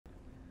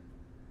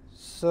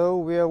So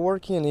we are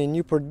working in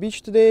Newport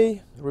Beach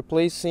today,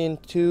 replacing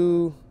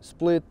two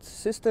split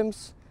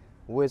systems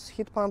with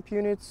heat pump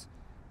units,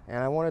 and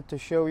I wanted to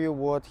show you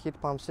what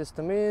heat pump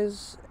system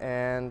is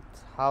and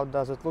how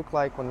does it look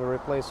like when we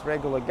replace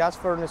regular gas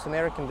furnace and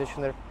air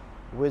conditioner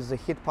with the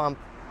heat pump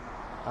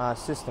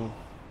system.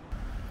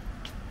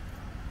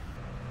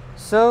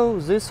 So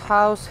this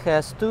house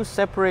has two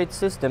separate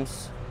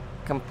systems,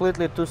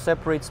 completely two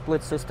separate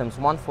split systems,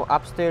 one for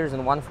upstairs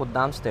and one for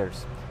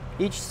downstairs.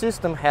 Each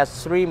system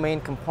has three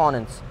main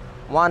components.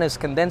 One is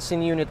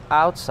condensing unit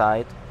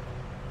outside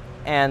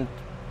and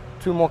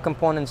two more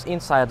components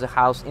inside the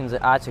house in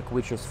the attic,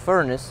 which is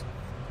furnace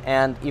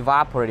and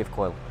evaporative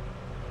coil.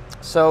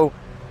 So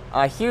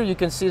here you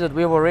can see that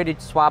we've already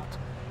swapped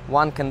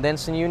one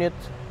condensing unit.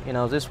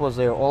 This was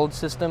their old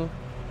system.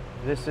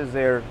 This is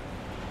their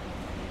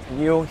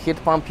new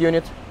heat pump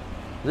unit.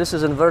 This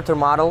is inverter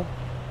model.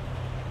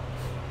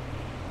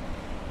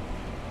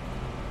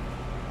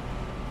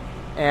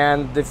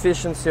 And the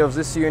efficiency of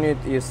this unit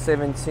is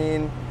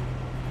 17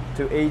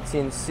 to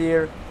 18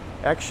 SEER.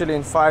 Actually,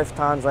 in 5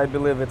 tons, I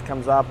believe it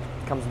comes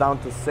down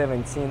to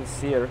 17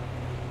 SEER.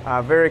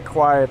 Very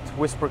quiet,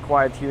 whisper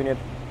quiet unit.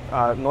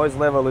 Noise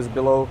level is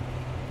below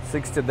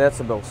 60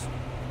 decibels.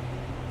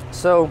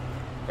 So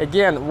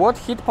again, what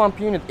heat pump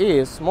unit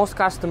is, most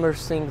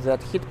customers think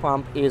that heat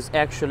pump is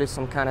actually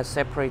some kind of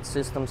separate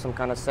system, some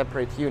kind of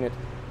separate unit.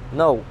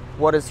 No,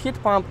 what is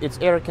heat pump? It's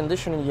air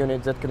conditioning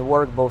unit that can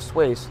work both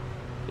ways.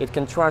 It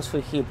can transfer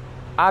heat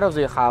out of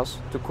your house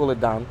to cool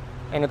it down,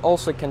 and it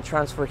also can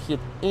transfer heat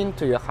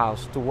into your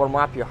house to warm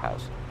up your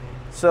house.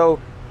 So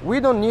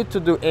we don't need to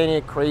do any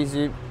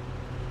crazy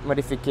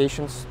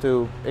modifications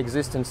to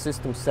existing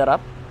system setup.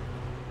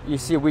 You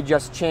see, we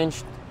just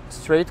changed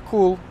straight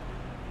cool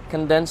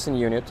condensing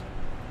unit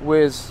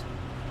with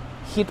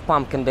heat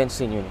pump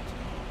condensing unit.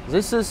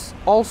 This is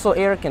also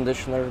air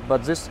conditioner,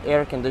 but this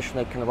air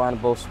conditioner can run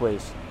both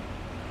ways.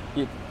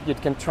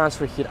 It can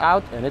transfer heat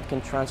out and it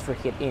can transfer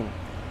heat in.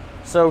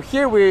 So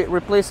here we're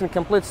replacing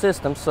complete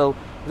system. So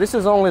this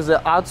is only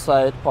the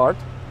outside part.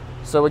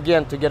 So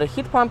again, to get a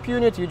heat pump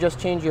unit, you just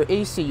change your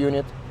AC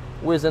unit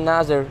with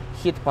another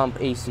heat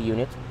pump AC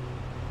unit.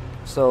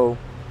 So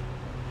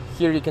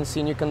here you can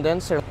see new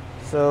condenser.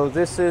 So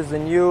this is the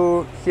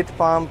new heat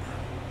pump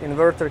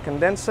inverter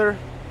condenser.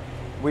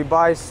 We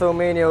buy so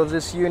many of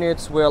these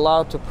units, we're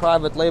allowed to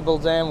private label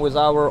them with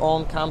our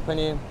own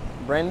company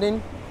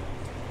branding.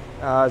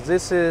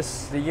 This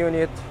is the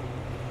unit.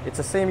 It's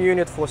the same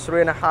unit for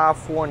 3.5,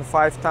 4, and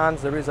 5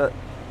 tons. There is a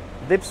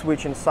dip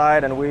switch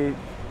inside, and we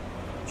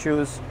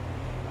choose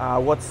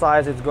what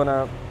size it's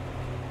gonna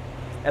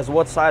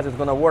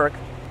work.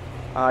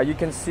 You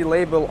can see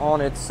label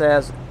on it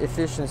says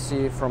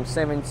efficiency from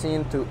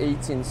 17 to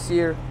 18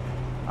 SEER,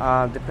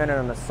 depending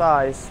on the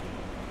size.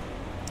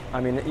 I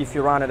mean, if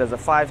you run it as a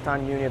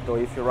 5-ton unit or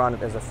if you run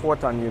it as a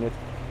 4-ton unit.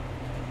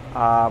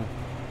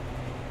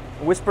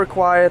 Whisper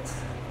quiet,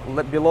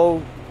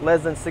 below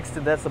less than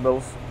 60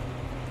 decibels.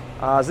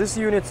 These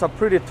units are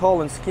pretty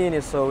tall and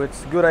skinny, so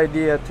it's a good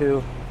idea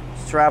to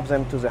strap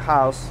them to the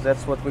house.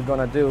 That's what we're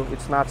gonna do.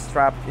 It's not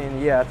strapped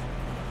in yet.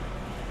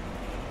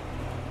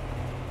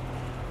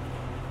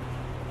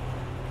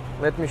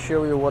 Let me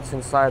show you what's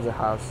inside the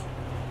house.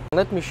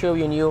 Let me show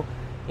you new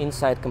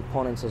inside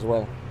components as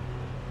well.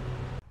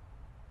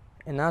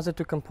 Another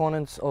two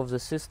components of the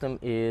system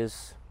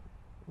is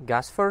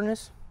gas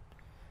furnace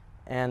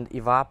and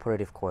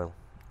evaporative coil.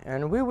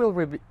 And we will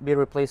be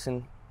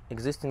replacing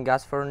existing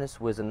gas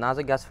furnace with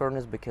another gas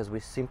furnace because we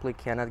simply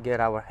cannot get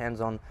our hands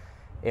on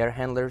air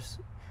handlers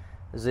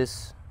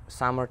this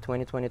summer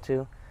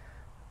 2022.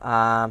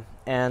 We'll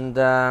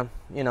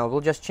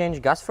just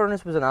change gas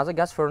furnace with another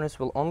gas furnace.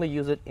 We'll only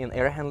use it in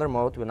air handler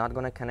mode. We're not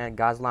going to connect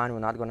gas line. We're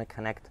not going to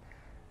connect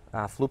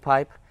flue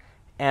pipe.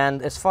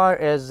 And as far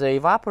as the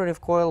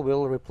evaporative coil,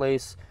 we'll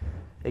replace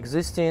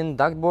existing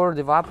ductboard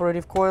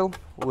evaporative coil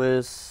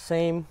with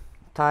same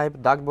type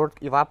ductboard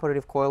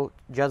evaporative coil,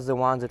 just the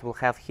ones that will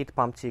have heat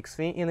pump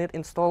TXV in it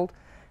installed,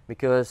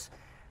 because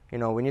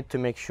we need to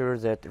make sure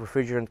that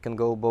refrigerant can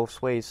go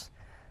both ways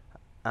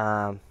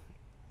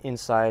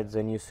inside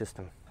the new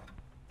system.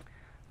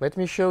 Let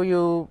me show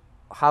you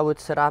how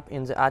it's set up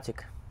in the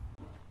attic.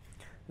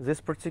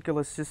 This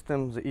particular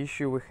system, the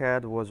issue we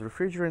had was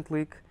refrigerant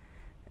leak,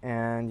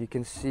 and you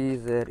can see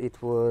that it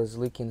was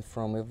leaking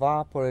from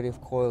evaporative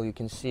coil. You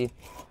can see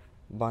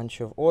a bunch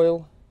of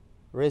oil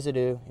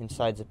residue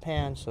inside the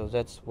pan, so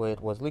that's where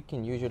it was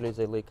leaking. Usually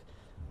they leak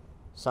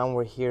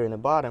somewhere here in the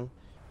bottom.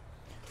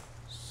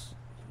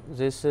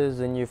 This is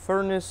the new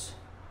furnace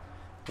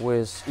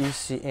with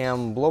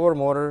ECM blower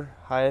motor,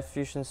 high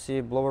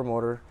efficiency blower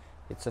motor.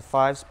 It's a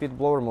 5-speed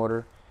blower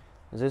motor.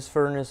 This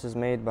furnace is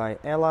made by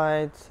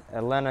Allied,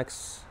 a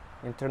Lennox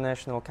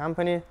international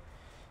company,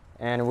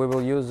 and we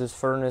will use this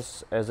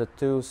furnace as a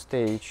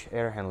 2-stage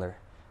air handler.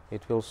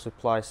 It will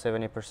supply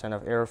 70%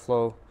 of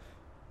airflow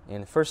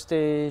in first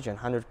stage and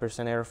 100%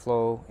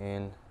 airflow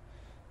in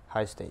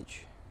high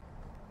stage.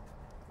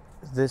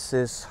 This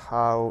is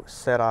how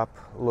setup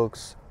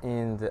looks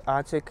in the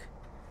attic.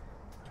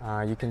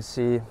 You can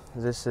see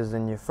this is the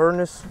new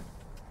furnace.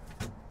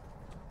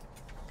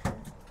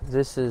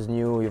 This is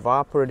new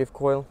evaporative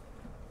coil.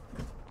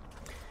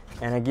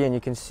 And again, you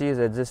can see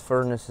that this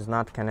furnace is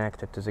not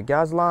connected to the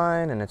gas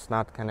line and it's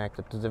not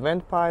connected to the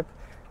vent pipe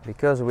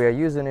because we are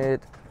using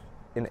it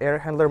in air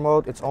handler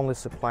mode. It's only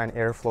supplying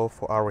airflow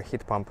for our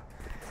heat pump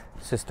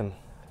system.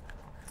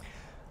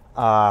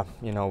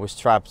 You know, we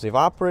strap the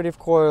evaporative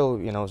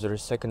coil. You know, there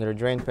is secondary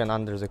drain pan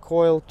under the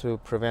coil to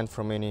prevent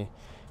from any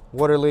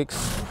water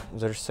leaks.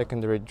 There's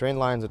secondary drain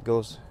line that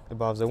goes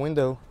above the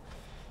window.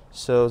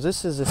 So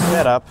this is the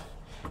setup,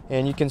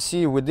 and you can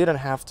see we didn't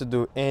have to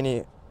do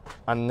any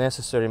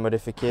unnecessary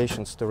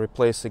modifications to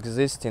replace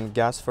existing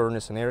gas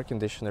furnace and air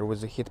conditioner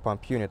with the heat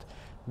pump unit,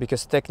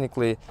 because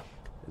technically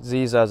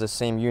these are the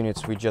same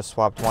units. We just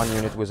swapped one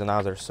unit with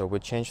another. So we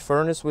changed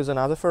furnace with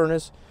another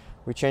furnace,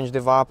 we changed the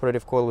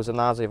evaporative coil with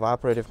another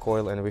evaporative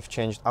coil, and we've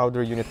changed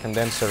outdoor unit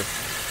condenser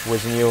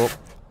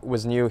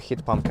with new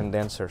heat pump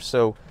condenser.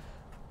 So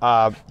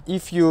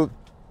if you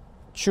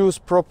choose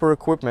proper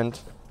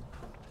equipment,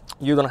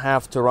 you don't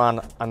have to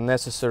run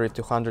unnecessary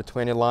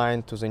 220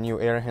 line to the new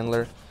air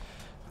handler,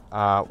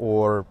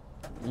 or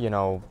you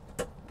know,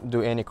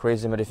 do any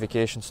crazy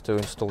modifications to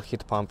install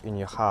heat pump in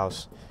your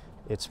house.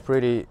 It's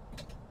pretty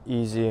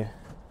easy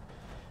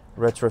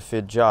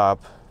retrofit job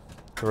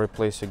to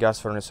replace your gas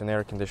furnace and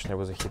air conditioner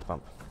with a heat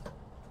pump.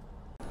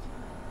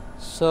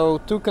 So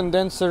 2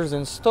 condensers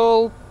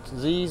installed.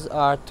 These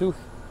are 2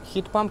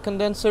 heat pump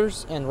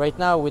condensers, and right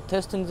now we're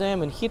testing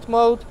them in heat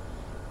mode.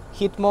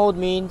 Heat mode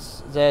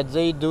means that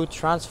they do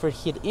transfer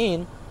heat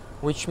in,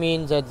 which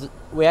means that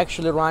we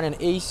actually run an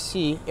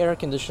AC air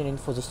conditioning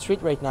for the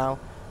street right now.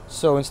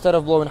 So instead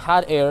of blowing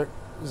hot air,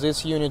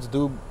 these units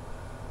do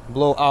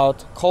blow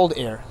out cold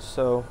air.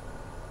 So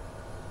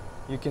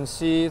you can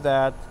see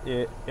that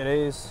it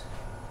is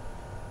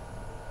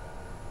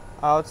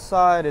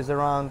outside is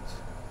around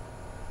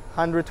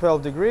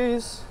 112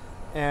 degrees,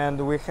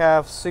 and we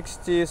have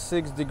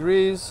 66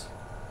 degrees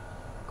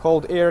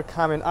cold air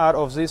coming out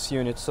of this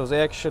unit. So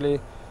they actually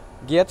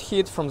get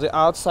heat from the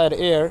outside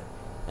air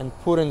and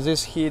putting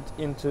this heat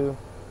into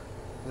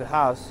the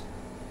house.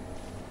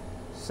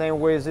 Same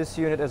way as this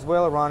unit as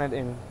well, running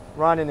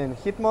in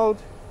heat mode.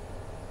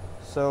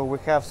 So we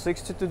have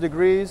 62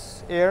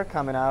 degrees air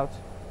coming out,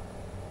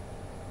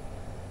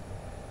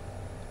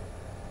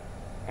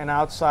 and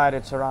outside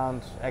it's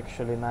around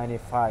actually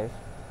 95.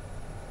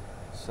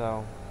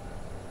 So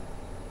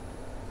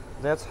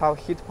that's how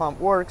heat pump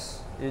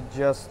works. It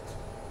just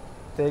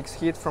takes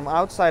heat from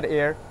outside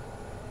air,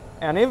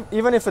 and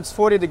even if it's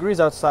 40 degrees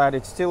outside,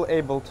 it's still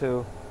able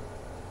to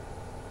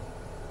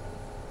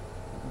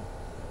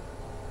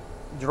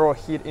draw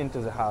heat into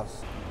the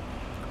house.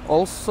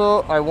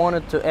 Also, I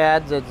wanted to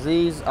add that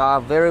these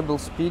are variable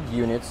speed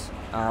units,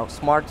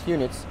 smart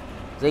units.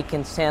 They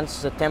can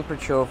sense the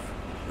temperature of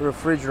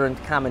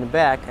refrigerant coming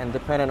back, and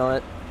depending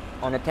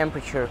on the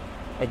temperature,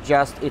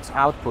 adjust its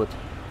output.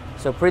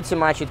 So pretty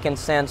much it can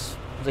sense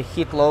the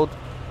heat load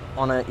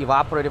on an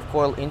evaporative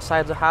coil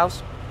inside the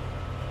house.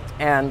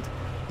 And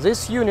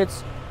these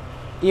units,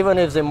 even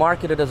if they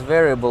market it as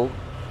variable,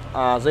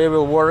 they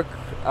will work,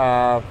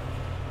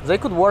 they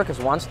could work as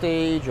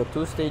 1-stage or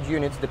 2-stage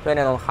units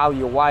depending on how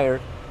you wire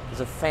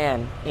the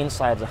fan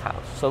inside the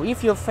house. So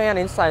if your fan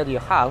inside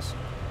your house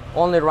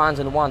only runs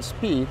in 1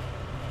 speed,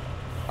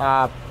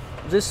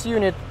 this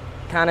unit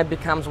kind of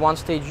becomes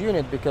 1-stage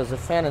unit because the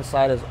fan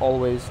inside is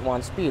always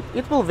 1 speed.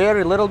 It will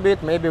vary a little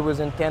bit, maybe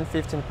within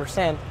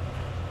 10-15%,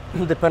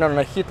 depending on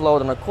the heat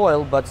load on the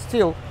coil, but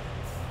still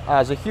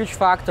the huge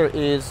factor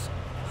is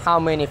how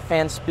many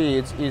fan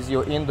speeds is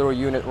your indoor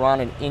unit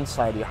running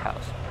inside your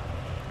house.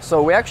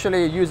 So we're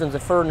actually using the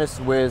furnace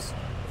with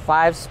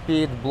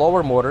 5-speed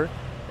blower motor,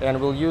 and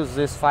we'll use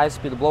this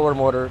 5-speed blower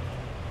motor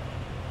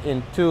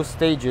in 2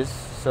 stages.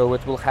 So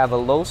it will have a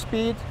low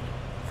speed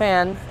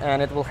fan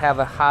and it will have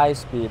a high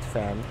speed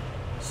fan.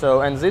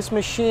 So, and this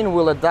machine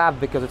will adapt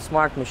because it's a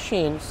smart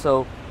machine,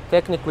 so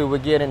technically we're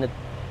getting a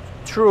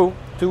true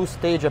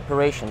 2-stage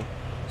operation.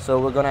 So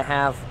we're gonna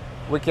have,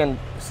 we can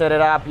set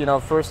it up, you know,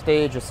 first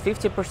stage is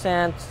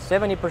 50%,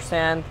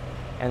 70%,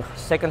 and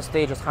second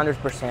stage is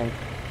 100%.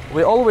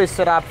 We always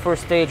set up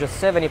first stage as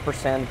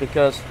 70%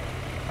 because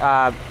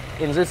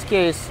in this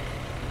case,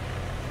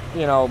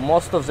 you know,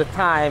 most of the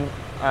time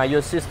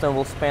your system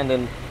will spend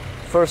in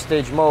first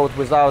stage mode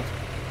without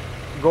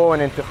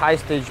going into high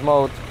stage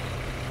mode,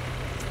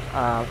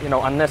 you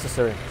know,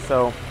 unnecessary.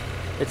 So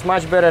it's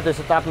much better to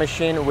set up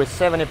machine with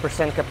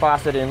 70%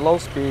 capacity in low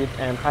speed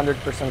and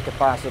 100%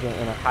 capacity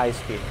in a high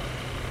speed.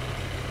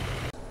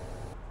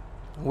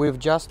 We've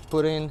just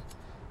put in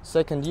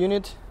second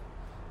unit,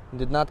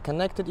 did not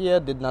connect it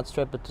yet, did not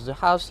strap it to the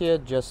house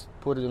yet, just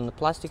put it in the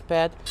plastic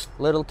pad.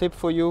 Little tip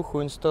for you who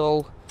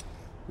install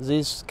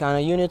these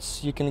kind of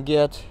units, you can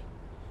get,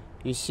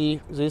 you see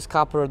this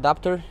copper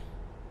adapter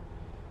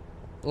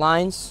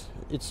lines,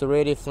 it's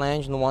already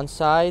flanged on one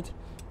side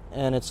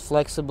and it's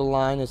flexible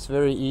line. It's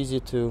very easy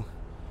to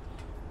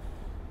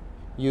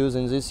use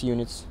in these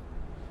units.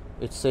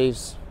 It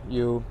saves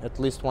you at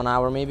least 1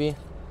 hour maybe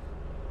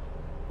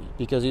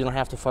because you don't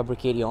have to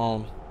fabricate your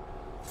own.